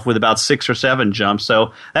itself with about 6 or 7 jumps.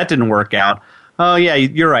 So that didn't work out. Oh, yeah,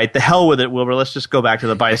 you're right. The hell with it, Wilbur. Let's just go back to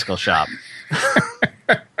the bicycle shop.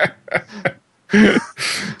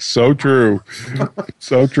 So true.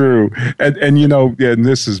 So true. And and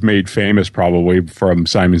this is made famous probably from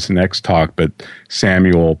Simon Sinek's talk, but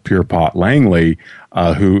Samuel Pierpont Langley,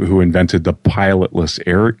 who invented the pilotless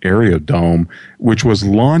aerodrome, which was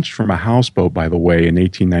launched from a houseboat, by the way, in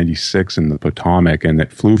 1896 in the Potomac, and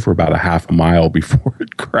it flew for about a half a mile before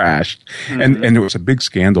it crashed. Mm-hmm. And there was a big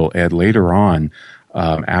scandal, Ed, later on,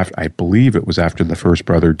 I believe it was after the first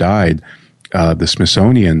brother died. The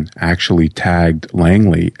Smithsonian actually tagged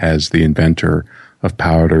Langley as the inventor of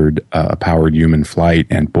powered human flight,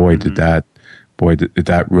 and boy, did that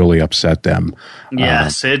really upset them.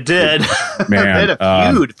 Yes, it did. Man, they had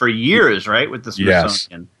a feud for years, right, with the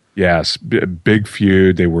Smithsonian. Yes, big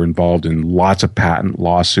feud. They were involved in lots of patent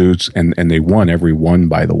lawsuits, and they won every one,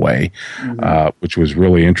 by the way, which was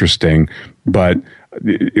really interesting. But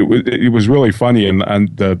it was really funny. And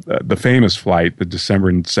the famous flight, the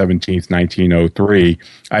December 17th, 1903,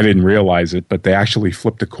 I didn't realize it, but they actually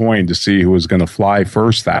flipped a coin to see who was going to fly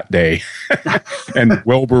first that day. And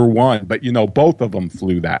Wilbur won. But, both of them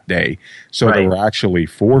flew that day. So There were actually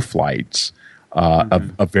 4 flights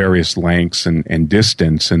of various lengths and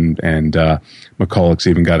distance. And McCulloch's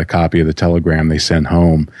even got a copy of the telegram they sent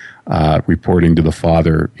home reporting to the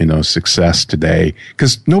father, success today.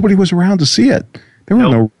 Because nobody was around to see it. There were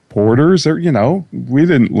no reporters. We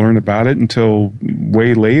didn't learn about it until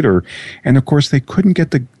way later. And of course, they couldn't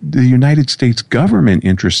get the United States government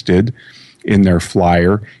interested in their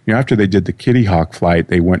flyer. After they did the Kitty Hawk flight,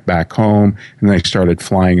 they went back home and they started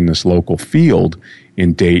flying in this local field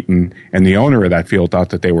in Dayton. And the owner of that field thought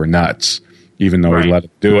that they were nuts, even though he let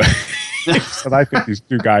them do it. So I think these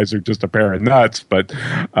two guys are just a pair of nuts, but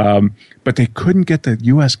they couldn't get the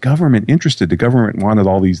U.S. government interested. The government wanted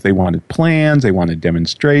all these. They wanted plans. They wanted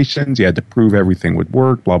demonstrations. You had to prove everything would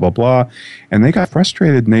work. Blah blah blah, and they got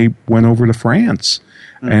frustrated and they went over to France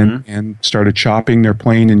and started shopping their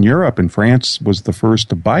plane in Europe. And France was the first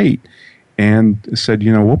to bite and said,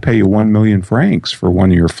 we'll pay you 1 million francs for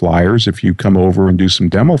one of your flyers if you come over and do some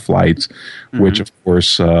demo flights, which of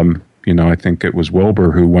course. I think it was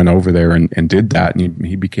Wilbur who went over there and did that, and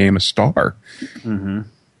he became a star. Mm-hmm.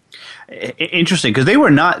 Interesting, because they were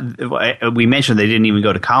not. We mentioned they didn't even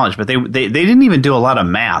go to college, but they didn't even do a lot of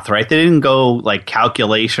math, right? They didn't go like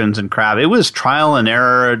calculations and crap. It was trial and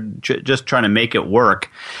error, just trying to make it work.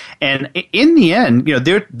 And in the end,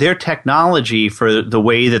 their technology for the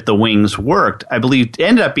way that the wings worked, I believe,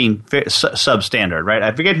 ended up being substandard, right?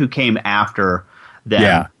 I forget who came after them.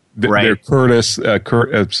 Yeah. They're Curtis,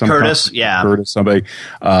 somebody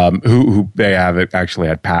who they actually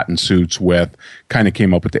had patent suits with, kind of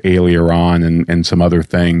came up with the aileron and some other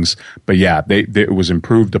things. But yeah, it was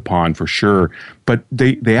improved upon for sure. But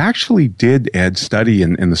they actually did, Ed, study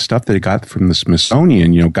in the stuff that they got from the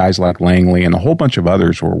Smithsonian. Guys like Langley and a whole bunch of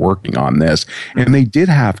others were working on this. And they did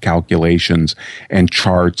have calculations and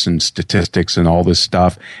charts and statistics and all this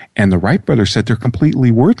stuff. And the Wright brothers said they're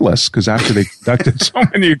completely worthless because after they conducted so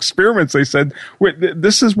many experiments, they said,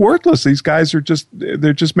 this is worthless. These guys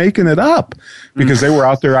they're just making it up because they were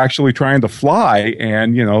out there actually trying to fly.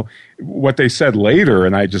 And, what they said later,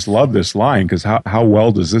 and I just love this line because how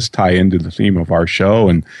well does this tie into the theme of our show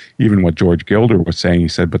and even what George Gilder was saying. He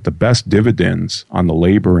said, but the best dividends on the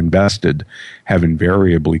labor invested have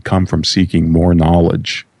invariably come from seeking more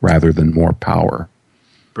knowledge rather than more power.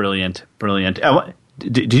 Brilliant.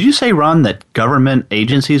 Did you say, Ron, that government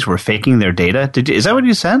agencies were faking their data? Is that what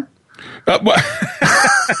you said? Not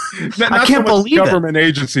I can't so believe government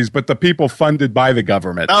agencies, but the people funded by the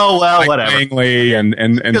government. Oh, well, like whatever. Langley and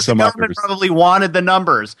some the others. government probably wanted the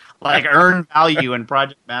numbers, like earned value and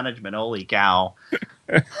project management. Holy cow.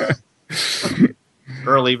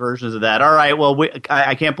 Early versions of that. All right. Well,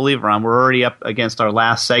 I can't believe it, Ron. We're already up against our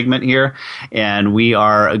last segment here, and we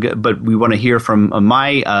want to hear from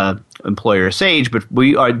my employer, Sage. But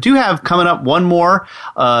we do have coming up one more,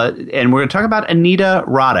 and we're going to talk about Anita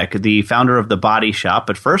Roddick, the founder of The Body Shop.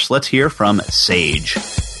 But first, let's hear from Sage.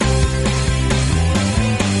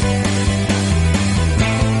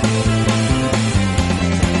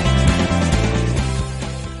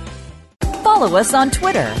 Follow us on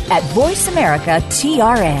Twitter at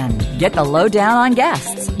VoiceAmericaTRN. Get the lowdown on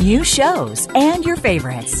guests, new shows, and your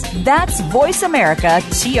favorites. That's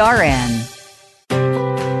VoiceAmericaTRN.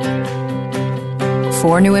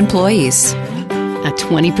 4 new employees, a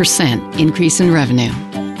 20% increase in revenue.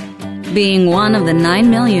 Being one of the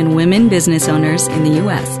 9 million women business owners in the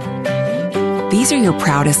U.S. These are your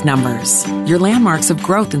proudest numbers, your landmarks of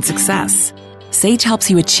growth and success. Sage helps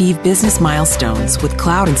you achieve business milestones with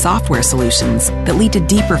cloud and software solutions that lead to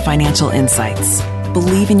deeper financial insights.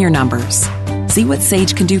 Believe in your numbers. See what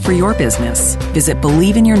Sage can do for your business. Visit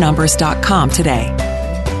BelieveInYourNumbers.com today.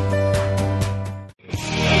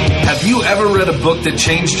 Have you ever read a book that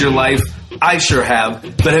changed your life? I sure have.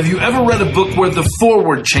 But have you ever read a book where the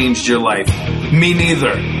foreword changed your life? Me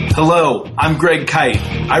neither. Hello, I'm Greg Kite.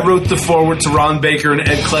 I wrote the foreword to Ron Baker and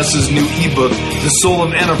Ed Kless's new ebook, The Soul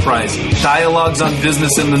of Enterprise, Dialogues on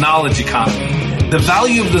Business and the Knowledge Economy. The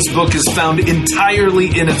value of this book is found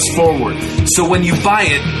entirely in its foreword. So when you buy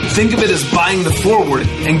it, think of it as buying the foreword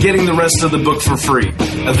and getting the rest of the book for free.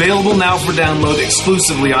 Available now for download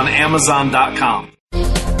exclusively on Amazon.com.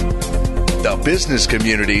 The business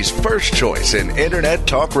community's first choice in Internet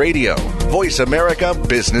Talk Radio. Voice America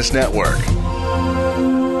Business Network.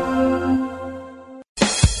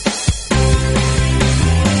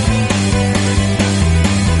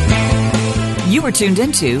 You are tuned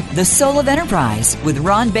into The Soul of Enterprise with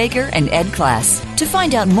Ron Baker and Ed Kless. To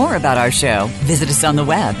find out more about our show, visit us on the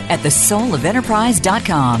web at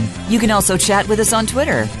thesoulofenterprise.com. You can also chat with us on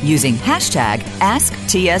Twitter using hashtag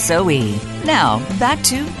AskTSOE. Now, back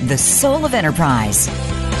to The Soul of Enterprise.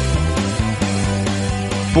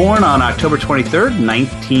 Born on October 23rd,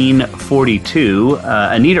 1942,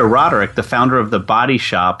 Anita Roddick, the founder of The Body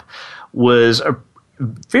Shop, was a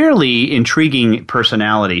fairly intriguing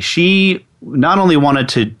personality. She not only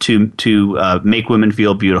wanted to make women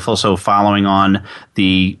feel beautiful, so following on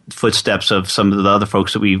the footsteps of some of the other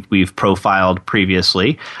folks that we've profiled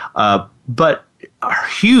previously, but a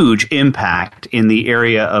huge impact in the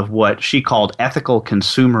area of what she called ethical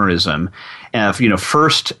consumerism.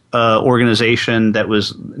 First organization that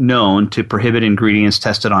was known to prohibit ingredients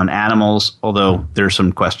tested on animals, although there's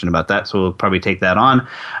some question about that, so we'll probably take that on.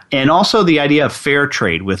 And also the idea of fair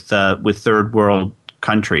trade with third world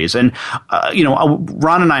countries. And,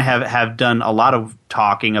 Ron and I have done a lot of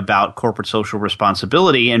talking about corporate social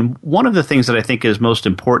responsibility. And one of the things that I think is most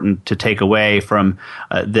important to take away from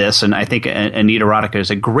this, and I think Anita Roddick is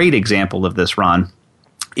a great example of this, Ron,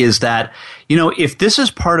 is that, if this is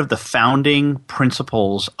part of the founding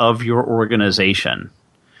principles of your organization,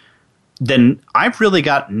 then I've really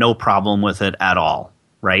got no problem with it at all,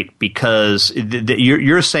 right? Because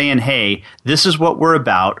you're saying, hey, this is what we're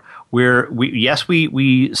about.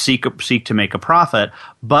 We seek to make a profit,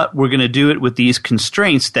 but we're going to do it with these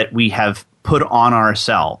constraints that we have put on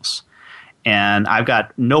ourselves. And I've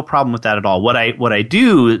got no problem with that at all. What I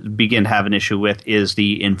do begin to have an issue with is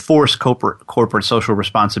the enforced corporate social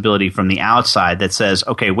responsibility from the outside that says,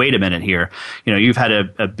 okay, wait a minute here. You've had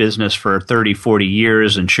a business for 30, 40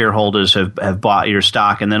 years and shareholders have bought your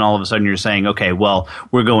stock, and then all of a sudden you're saying, okay, well,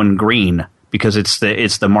 we're going green because it's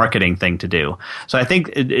the marketing thing to do. So I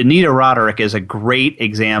think Anita Roddick is a great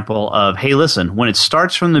example of, hey, listen, when it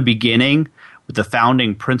starts from the beginning with the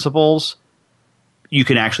founding principles, you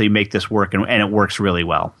can actually make this work, and it works really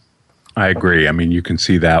well. I agree. I mean, you can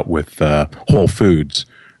see that with Whole Foods,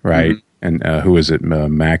 right? Mm-hmm. And who is it?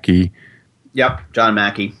 Mackey? Yep, John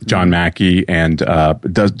Mackey. John Mackey, and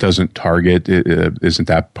doesn't Target, isn't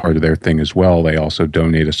that part of their thing as well? They also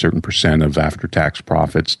donate a certain percent of after-tax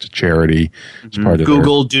profits to charity. It's part of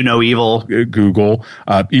Google, do no evil. Google.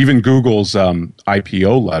 Even Google's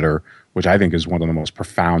IPO letter, which I think is one of the most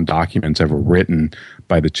profound documents ever written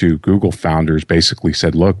by the two Google founders, basically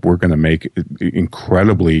said, look, we're going to make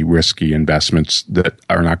incredibly risky investments that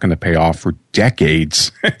are not going to pay off for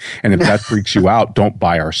decades. And if that freaks you out, don't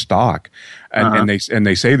buy our stock. And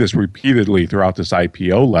they say this repeatedly throughout this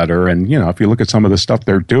IPO letter. And, if you look at some of the stuff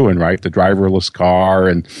they're doing, right, the driverless car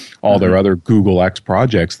and all their other Google X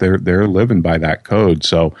projects, they're living by that code.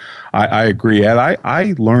 So I agree. Ed,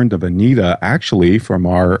 I learned of Anita actually from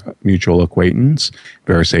our mutual acquaintance,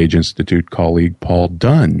 VeraSage Institute colleague Paul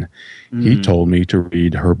Dunn. He told me to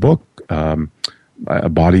read her book,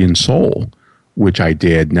 Body and Soul, which I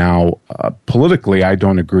did. Now, politically, I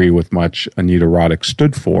don't agree with much Anita Roddick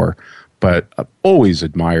stood for, but I've always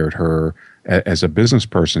admired her as a business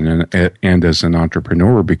person and as an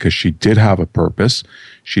entrepreneur, because she did have a purpose.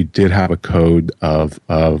 She did have a code of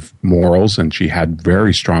morals, and she had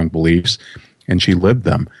very strong beliefs, and she lived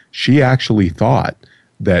them. She actually thought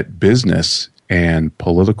that business and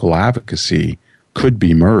political advocacy could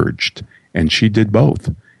be merged, and she did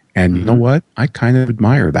both. And you know what? I kind of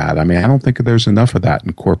admire that. I mean, I don't think there's enough of that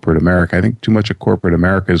in corporate America. I think too much of corporate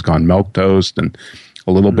America has gone milquetoast and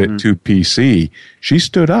a little bit too PC. She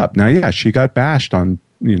stood up. Now, yeah, she got bashed on,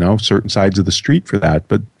 certain sides of the street for that,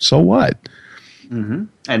 but so what? Mm-hmm.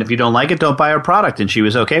 And if you don't like it, don't buy her product. And she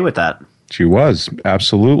was okay with that. She was,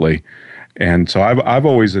 absolutely. And so I've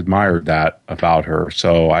always admired that about her.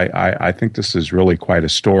 So I think this is really quite a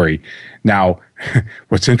story. Now,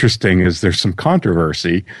 what's interesting is there's some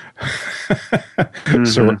controversy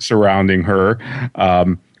surrounding her.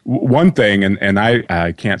 One thing, and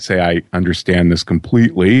I can't say I understand this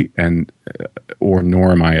completely,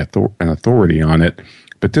 nor am I an authority on it,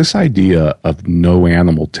 but this idea of no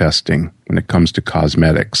animal testing when it comes to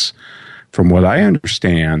cosmetics, from what I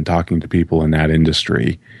understand, talking to people in that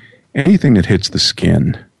industry, anything that hits the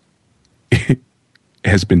skin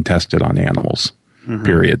has been tested on animals,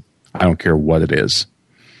 period. I don't care what it is.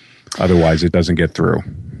 Otherwise, it doesn't get through.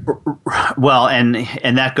 Well, and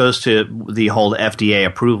that goes to the whole FDA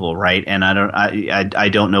approval, right? And I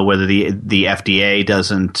don't know whether the FDA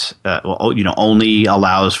doesn't only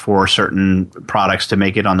allows for certain products to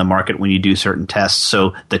make it on the market when you do certain tests.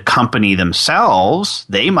 So the company themselves,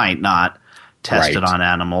 they might not test it on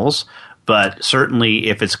animals. But certainly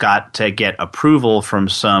if it's got to get approval from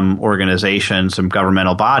some organization, some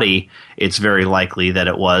governmental body, it's very likely that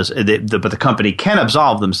it was. But the company can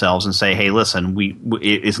absolve themselves and say, hey, listen, we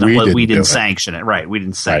didn't sanction it. Right. We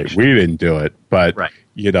didn't sanction it. We didn't do it. But,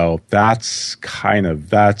 that's kind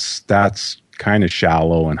of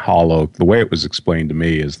shallow and hollow. The way it was explained to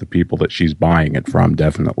me is the people that she's buying it from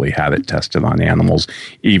definitely had it tested on animals,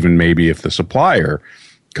 even maybe if the supplier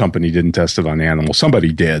company didn't test it on animals.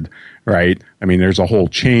 Somebody did, right? I mean, there's a whole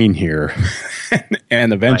chain here.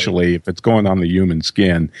 And eventually, if it's going on the human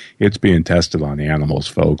skin, it's being tested on animals,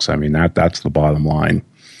 folks. I mean, that's the bottom line.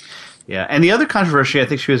 Yeah, and the other controversy I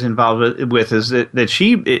think she was involved with is that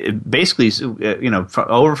she basically,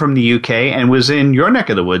 over from the UK and was in your neck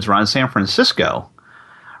of the woods, around San Francisco,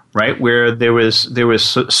 right, where there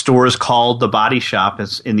was stores called the Body Shop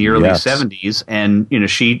in the early 70s, and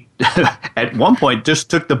she at one point just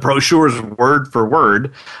took the brochures word for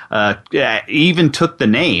word, even took the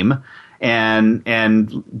name. And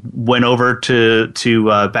went over to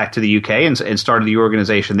back to the UK and started the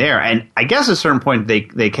organization there. And I guess at a certain point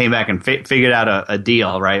they came back and figured out a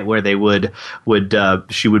deal, right, where they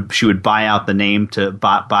she would buy out the name to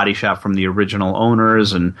Body Shop from the original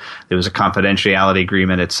owners, and there was a confidentiality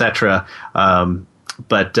agreement, etc.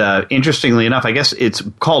 But interestingly enough, I guess it's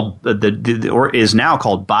called or is now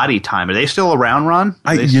called Body Time. Are they still around, Ron?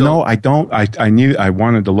 I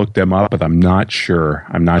wanted to look them up, but I'm not sure.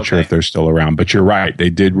 I'm not sure if they're still around. But you're right; they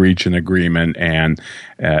did reach an agreement, and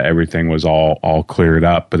everything was all cleared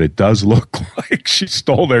up. But it does look like she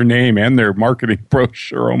stole their name and their marketing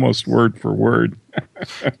brochure almost word for word.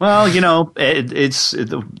 Well, it's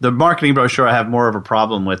the marketing brochure I have more of a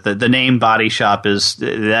problem with. The name Body Shop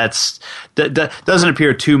that doesn't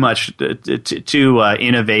appear too much too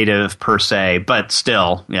innovative per se, but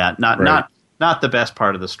still, not the best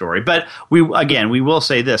part of the story. But we will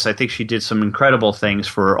say this: I think she did some incredible things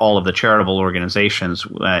for all of the charitable organizations,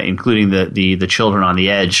 including the Children on the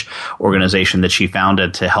Edge organization that she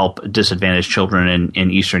founded to help disadvantaged children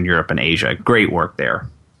in Eastern Europe and Asia. Great work there.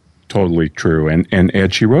 Totally true. And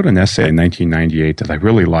Ed, she wrote an essay in 1998 that I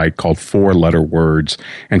really liked called 4-Letter Words.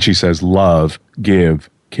 And she says, love, give,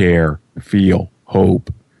 care, feel,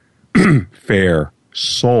 hope, fair,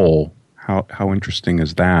 soul. How interesting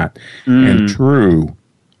is that? And true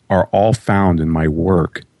are all found in my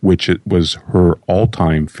work, which it was her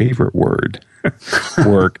all-time favorite word.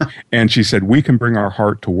 Work. And she said, we can bring our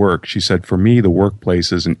heart to work. She said, for me, the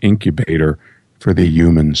workplace is an incubator for the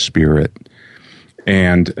human spirit.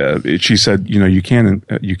 And she said, you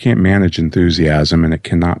can't manage enthusiasm, and it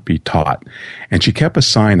cannot be taught. And she kept a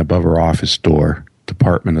sign above her office door,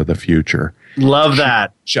 Department of the Future. Love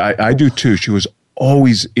that. I do too. She was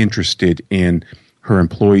always interested in her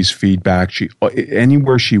employees' feedback.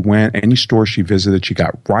 Anywhere she went, any store she visited, she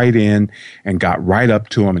got right in and got right up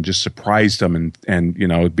to them and just surprised them. And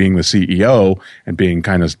being the CEO and being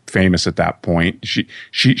kind of famous at that point,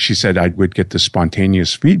 she said I would get the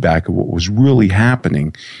spontaneous feedback of what was really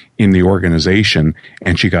happening in the organization,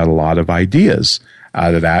 and she got a lot of ideas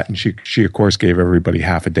out of that. And she of course gave everybody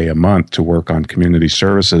half a day a month to work on community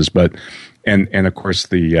services. But and of course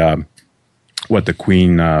what the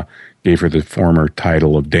Queen gave her the former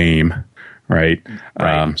title of Dame, right?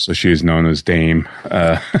 So she is known as Dame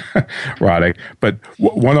Roddick. But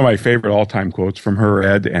one of my favorite all-time quotes from her,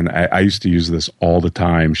 Ed, and I used to use this all the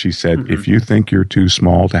time. She said, if you think you're too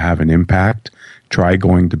small to have an impact, try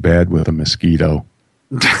going to bed with a mosquito.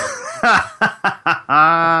 Yeah,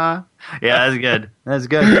 that's good. That's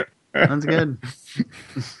good. That's good.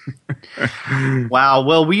 Wow.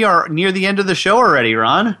 Well, we are near the end of the show already,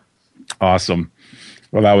 Ron. Awesome.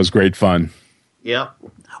 Well, that was great fun. Yep.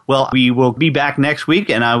 Well, we will be back next week,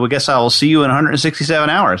 and I guess I will see you in 167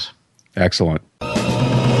 hours. Excellent.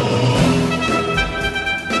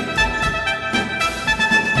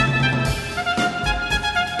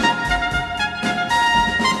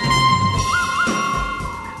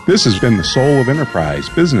 This has been The Soul of Enterprise,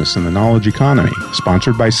 Business and the Knowledge Economy,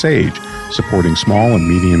 sponsored by Sage, supporting small and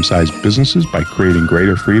medium-sized businesses by creating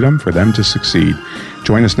greater freedom for them to succeed.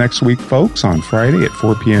 Join us next week, folks, on Friday at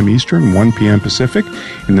 4 p.m. Eastern, 1 p.m. Pacific.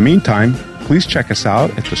 In the meantime, please check us out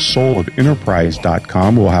at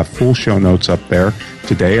thesoulofenterprise.com. We'll have full show notes up there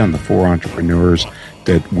today on the 4 entrepreneurs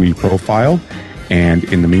that we profiled. And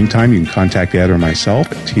in the meantime, you can contact Ed or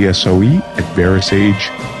myself at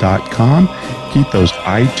tsoe@verisage.com. Keep those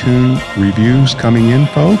iTunes reviews coming in,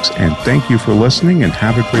 folks. And thank you for listening, and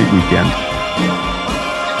have a great weekend.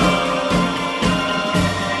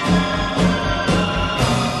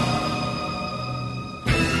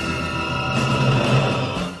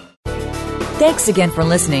 Thanks again for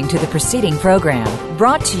listening to the preceding program,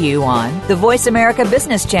 brought to you on the Voice America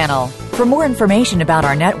Business Channel. For more information about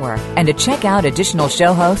our network and to check out additional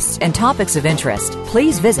show hosts and topics of interest,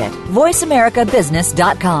 please visit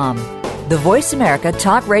voiceamericabusiness.com. The Voice America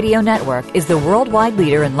Talk Radio Network is the worldwide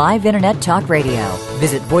leader in live Internet talk radio.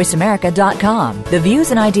 Visit voiceamerica.com. The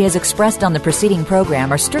views and ideas expressed on the preceding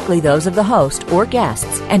program are strictly those of the host or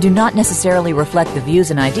guests and do not necessarily reflect the views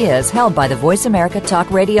and ideas held by the Voice America Talk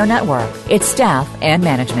Radio Network, its staff, and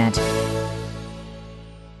management.